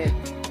you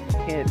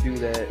can't do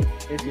that.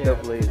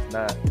 NCAA is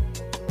not.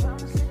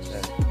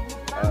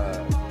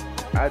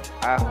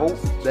 I hope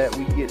that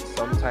we get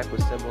some type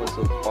of semblance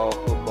of fall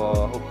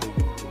football. Hopefully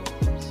we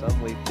can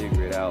some way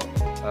figure it out.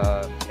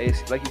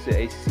 Like you said,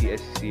 ACC,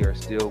 SEC are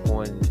still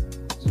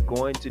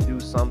going to do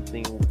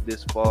something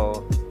this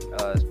fall,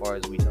 as far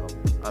as we know.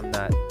 I'm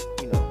not,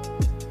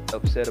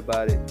 upset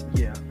about it.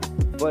 Yeah.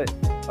 But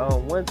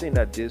one thing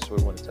that I did sort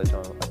of want to touch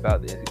on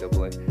about the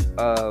NCAA,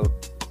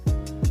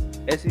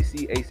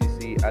 SEC,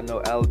 ACC, I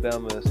know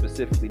Alabama,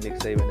 specifically Nick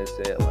Saban, has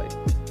said, like,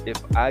 if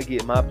I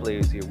get my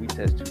players here, we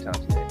test 2 times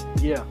a day.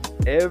 Yeah.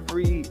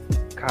 Every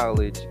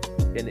college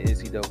in the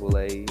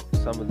NCAA,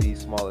 some of these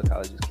smaller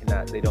colleges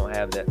they don't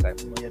have that type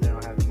of money. Yeah, they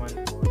don't have the money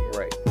for it.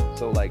 Right.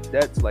 So, like,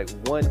 that's, like,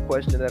 one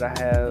question that I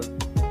have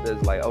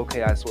that's, like,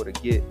 okay, I sort of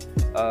get.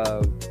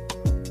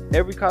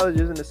 Every college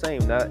isn't the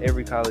same. Not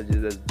every college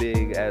is as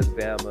big as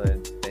Bama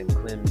and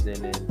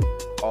Clemson and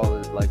all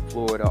of, like,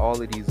 Florida, all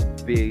of these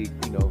big,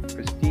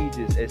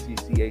 prestigious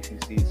SEC,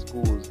 ACC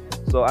schools.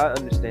 So I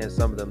understand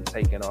some of them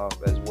taking off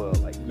as well,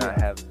 like not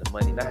having the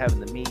money, not having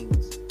the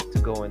means to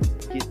go and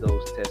get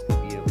those tests to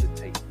be able to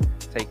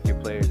take your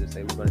players and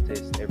say, we're going to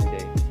test every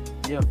day.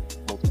 Yeah.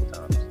 Multiple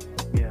times.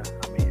 Yeah.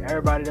 I mean,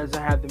 everybody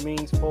doesn't have the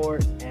means for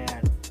it,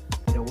 and,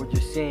 we're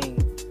just seeing,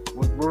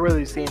 we're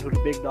really seeing who the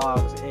big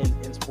dogs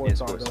in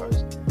sports are.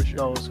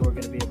 Those who are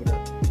going to be able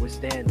to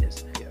withstand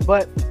this. Yeah.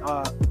 But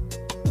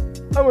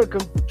I'm going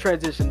to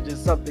transition to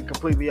just something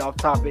completely off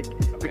topic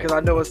because I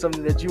know it's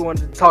something that you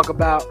wanted to talk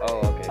about. Oh,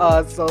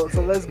 okay. So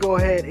let's go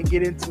ahead and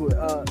get into it.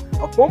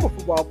 A former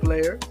football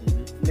player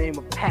named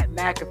Pat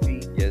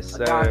McAfee. Yes,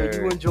 sir. A guy that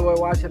you enjoy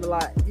watching a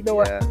lot. You know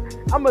what?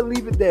 I'm going to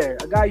leave it there.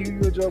 A guy you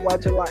enjoy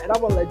watching a lot. And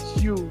I'm going to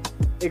let you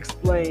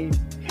explain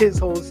his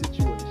whole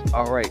situation.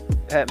 All right.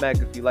 Pat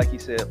McAfee, like he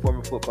said,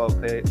 former football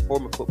player,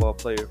 former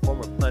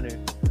punter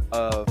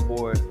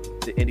for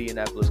the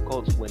Indianapolis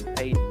Colts when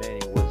Peyton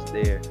Manning was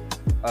there.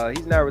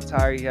 He's now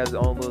retired. He has his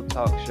own little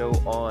talk show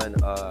on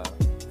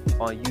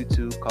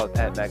YouTube called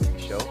Pat McAfee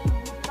Show.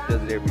 He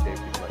does it every day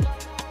pretty much.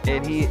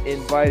 And he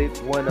invited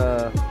one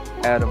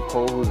Adam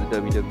Cole, who's a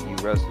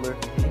WWE wrestler,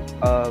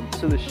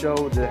 to the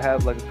show to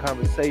have like a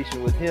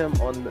conversation with him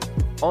on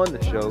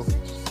the show.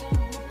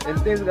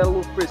 And things got a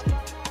little frisky.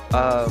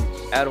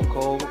 Adam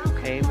Cole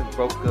came and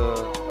broke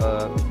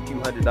a few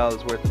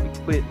 $100s worth of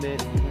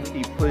equipment.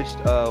 He pushed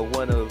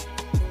one of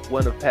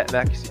Pat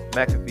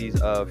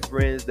McAfee's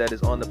friends that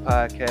is on the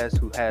podcast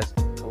who has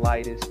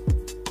colitis.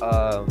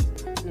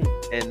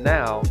 And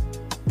now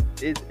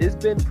it's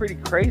been pretty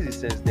crazy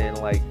since then.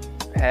 Like,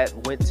 Pat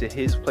went to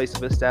his place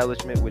of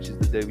establishment, which is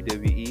the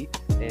WWE,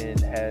 and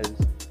has,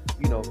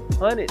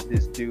 punted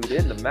this dude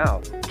in the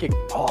mouth.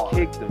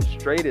 Kicked him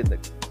straight in the...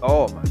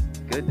 Oh my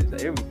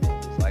goodness, everything.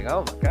 It's like,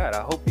 oh my God,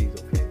 I hope he's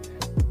okay.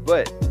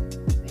 But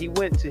he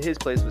went to his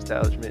place of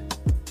establishment,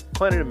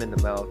 punted him in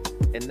the mouth,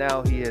 and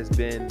now he has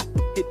been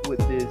hit with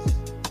this,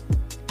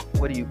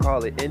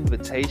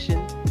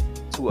 invitation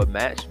to a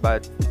match by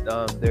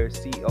their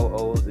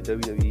COO, the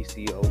WWE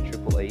CEO,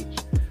 Triple H,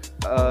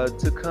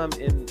 to come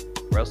and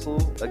wrestle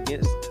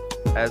against,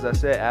 as I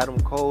said, Adam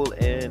Cole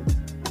and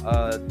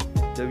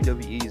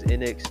WWE's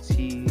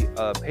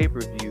NXT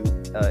pay-per-view,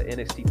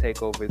 NXT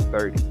TakeOver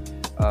 30.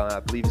 I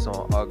believe it's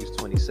on August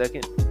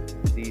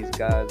 22nd. These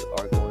guys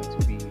are going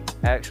to be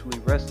actually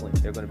wrestling.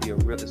 It's going to be a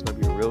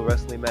real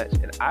wrestling match,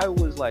 and I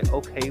was like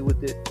okay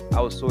with it.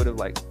 I was sort of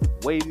like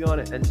wavy on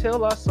it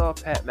until I saw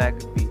Pat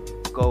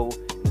McAfee go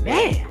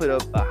and put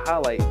up a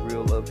highlight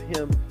reel of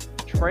him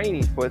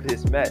training for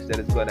this match that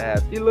is going to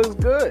happen. He looks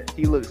good.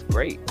 He looks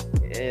great,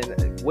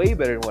 and way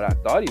better than what I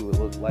thought he would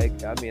look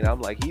like. I mean, I'm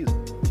like, he's a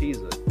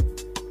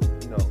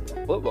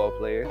football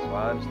player, so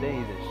I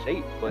understand he's in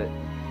shape, but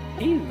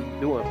he's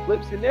doing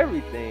flips and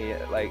everything.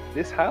 Like,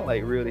 this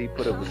highlight reel he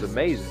put up was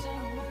amazing.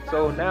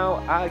 So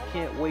now I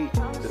can't wait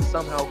to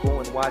somehow go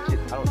and watch it.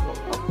 I don't know if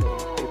I'm going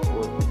to pay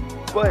for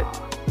it, but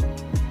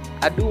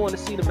I do want to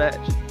see the match.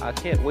 I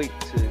can't wait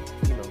to,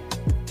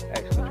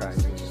 actually try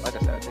it. Like I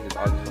said, I think it's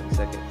August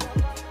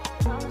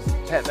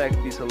 22nd. Pat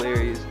McAfee's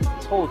hilarious.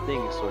 This whole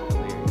thing is sort of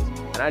hilarious.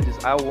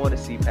 And I want to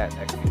see Pat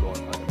McAfee go on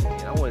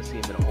and I want to see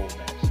him in a whole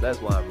match. So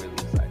that's why I'm really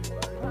excited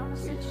about it.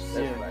 So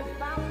that's about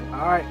it.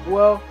 All right,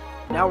 well,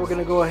 now we're going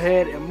to go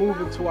ahead and move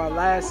into our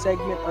last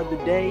segment of the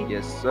day.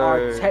 Yes, sir.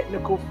 Our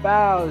technical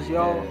fouls,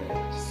 y'all.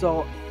 Yes.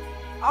 So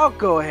I'll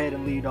go ahead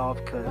and lead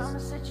off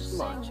because,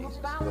 come on, Jesus.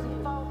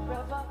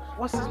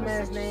 What's this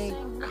man's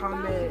name?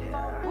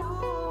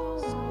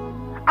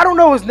 I don't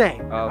know his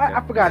name. Oh, okay.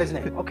 I forgot his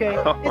name, okay?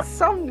 It's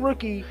some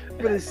rookie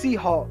for the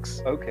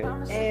Seahawks. Okay.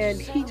 And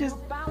he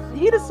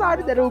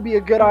decided that it would be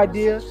a good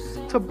idea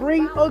to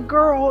bring a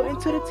girl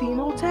into the team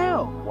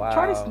hotel. Wow.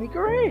 Try to sneak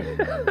her in.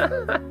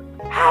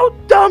 How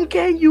dumb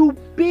can you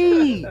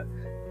be?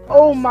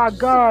 Oh my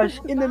gosh.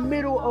 In the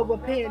middle of a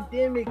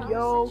pandemic,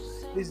 yo,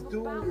 this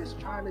dude is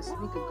trying to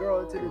sneak a girl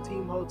into the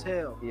team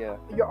hotel. Yeah.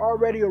 You're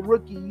already a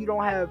rookie. You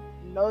don't have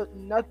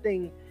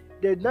nothing.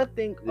 There's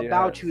nothing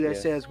about you that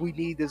says we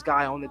need this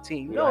guy on the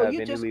team. No,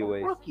 you're just a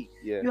rookie.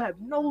 Yeah. You have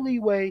no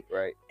leeway.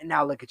 Right. And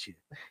now look at you.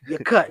 You're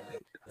cut.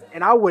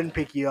 And I wouldn't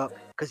pick you up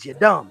because you're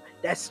dumb.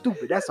 That's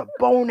stupid. That's a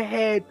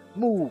bonehead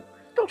move.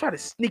 Don't try to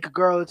sneak a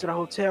girl into the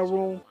hotel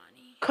room.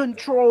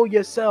 Control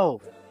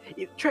yourself.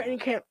 Training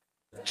camp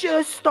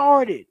just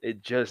started.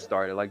 It just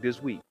started, like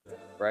this week,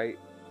 right?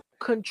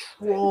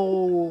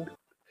 Control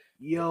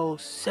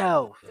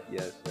yourself.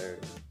 Yes, sir.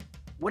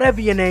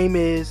 Whatever your name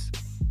is,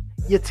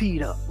 you're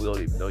teed up. We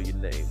don't even know your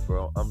name,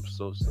 bro. I'm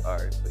so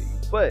sorry for you.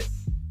 But,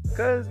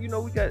 because, we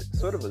got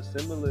sort of a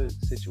similar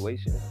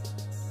situation.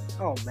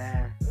 Oh,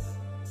 man.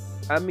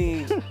 I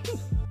mean,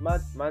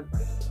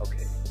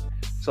 okay.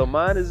 So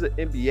mine is an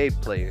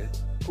NBA player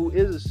who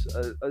is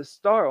a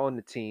star on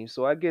the team.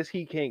 So I guess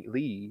he can't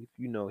leave.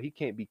 He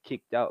can't be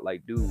kicked out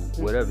like dude,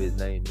 whatever his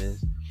name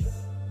is.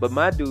 But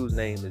my dude's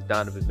name is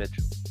Donovan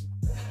Mitchell.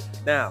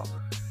 Now,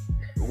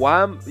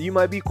 you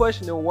might be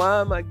questioning, why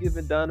am I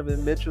giving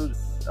Donovan Mitchell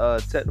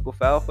technical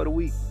foul for the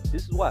week?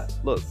 This is why.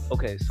 Look,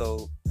 okay,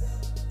 so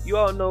you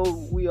all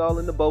know we all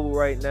in the bubble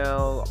right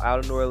now,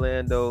 out in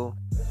Orlando.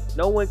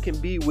 No one can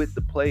be with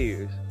the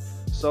players.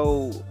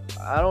 So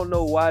I don't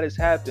know why this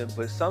happened,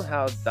 but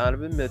somehow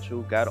Donovan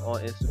Mitchell got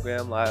on his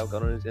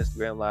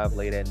Instagram Live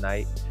late at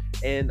night,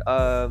 and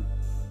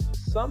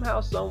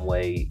somehow, some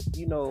way,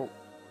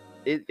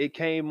 it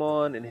came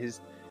on, and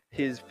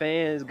his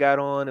fans got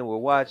on and were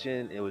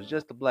watching. It was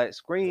just a black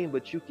screen,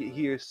 but you could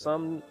hear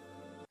some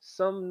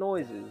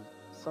noises,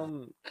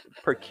 some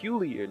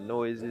peculiar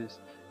noises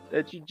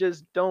that you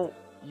just don't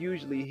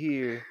usually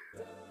hear,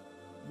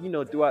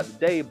 throughout the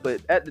day.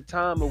 But at the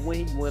time of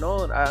when he went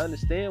on, I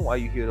understand why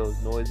you hear those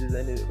noises,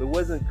 and it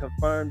wasn't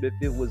confirmed if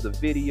it was a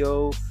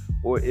video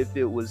or if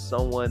it was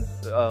someone.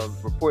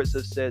 Reports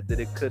have said that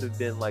it could have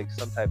been like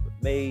some type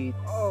of maid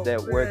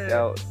worked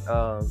out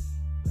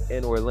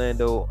in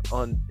Orlando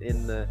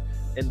in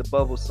the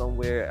bubble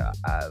somewhere.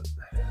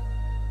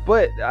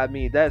 But I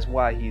mean, that's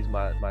why he's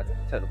my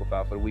technical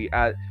foul for the week.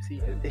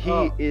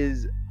 He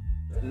is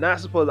not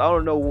supposed. I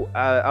don't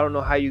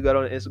know how you got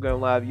on Instagram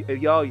Live. If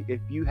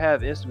you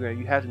have Instagram,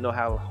 you have to know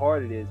how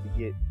hard it is to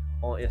get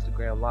on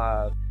Instagram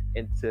Live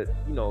and to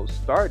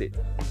start it.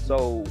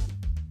 So,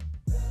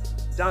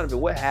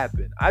 Donovan, what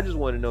happened? I just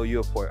want to know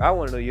your part. I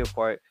want to know your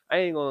part. I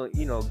ain't gonna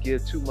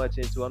give too much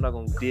into it. I'm not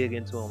gonna dig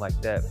into him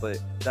like that. But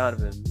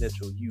Donovan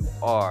Mitchell, you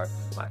are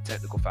my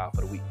technical foul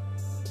for the week.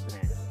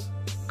 Man,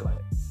 go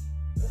ahead.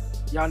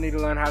 Y'all need to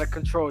learn how to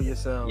control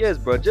yourselves. Yes,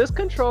 bro. Just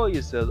control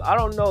yourselves. I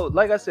don't know.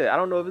 Like I said, I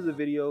don't know if it's a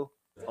video.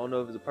 I don't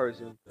know if it's a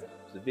person. If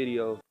it's a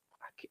video,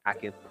 I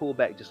can pull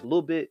back just a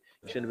little bit.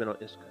 You shouldn't have been on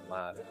Instagram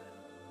Live.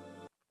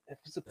 If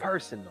it's a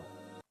person,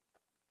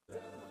 though.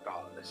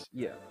 Regardless.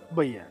 Yeah.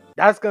 But yeah,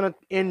 that's going to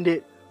end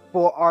it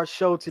for our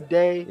show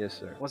today. Yes,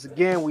 sir. Once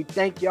again, we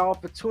thank y'all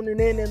for tuning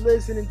in and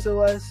listening to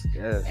us.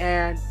 Yes.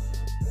 And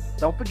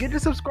don't forget to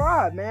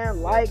subscribe,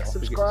 man. Like,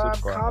 subscribe,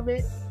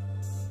 comment,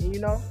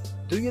 and,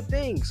 do your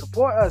thing.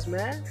 Support us,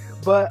 man.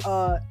 But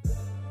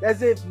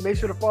that's it. Make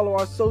sure to follow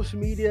our social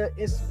media,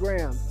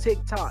 Instagram,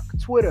 TikTok,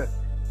 Twitter.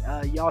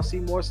 Y'all see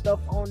more stuff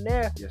on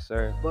there. Yes,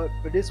 sir. But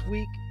for this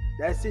week,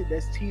 that's it.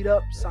 That's Teed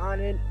Up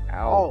signing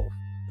out. off.